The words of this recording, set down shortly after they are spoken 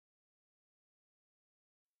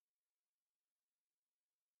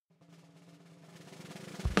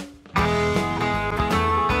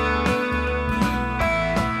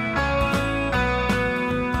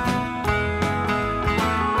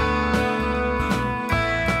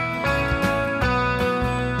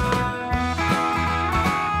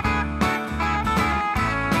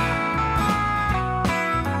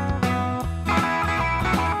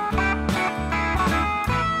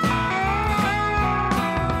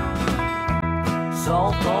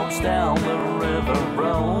Tall thoughts down the river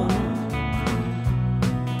roam.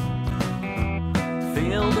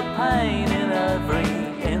 Feel the pain in every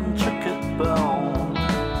intricate bone.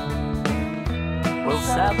 Will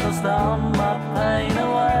sadness numb my pain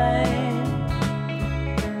away?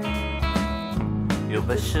 Your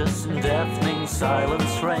vicious and deafening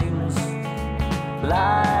silence rings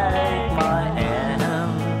like my end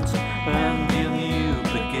and your new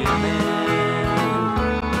beginning.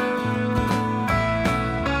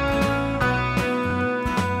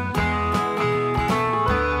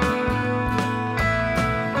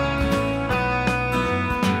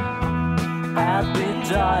 I'd be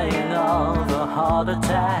dying of a heart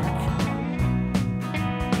attack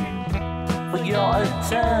for your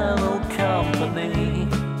eternal company.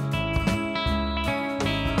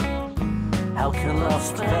 How can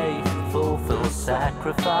lost faith fulfill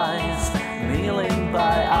sacrifice, kneeling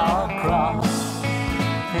by our cross?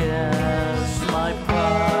 Here's my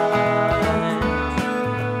pride.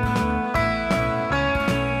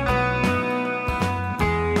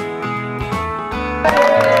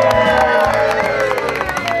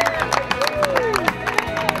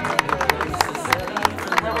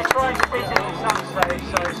 We're trying to beat it at some stage,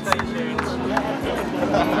 so stay tuned.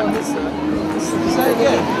 Say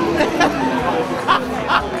again.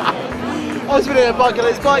 I was winning a bucket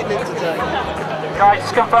list biting it today. Guys,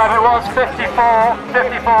 just confirm it was 54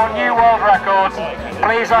 new world records.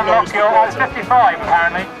 Please unlock your, oh, it's 55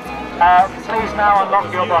 apparently. Please now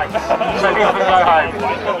unlock your bikes so people can go home.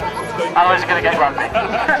 Otherwise you're going to get grumpy.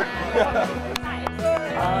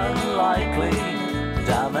 Unlikely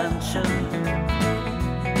dimension.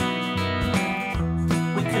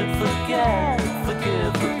 We could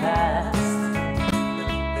forgive the past.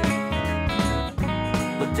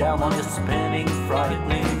 Look down on your spinning,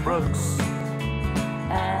 frightening brooks.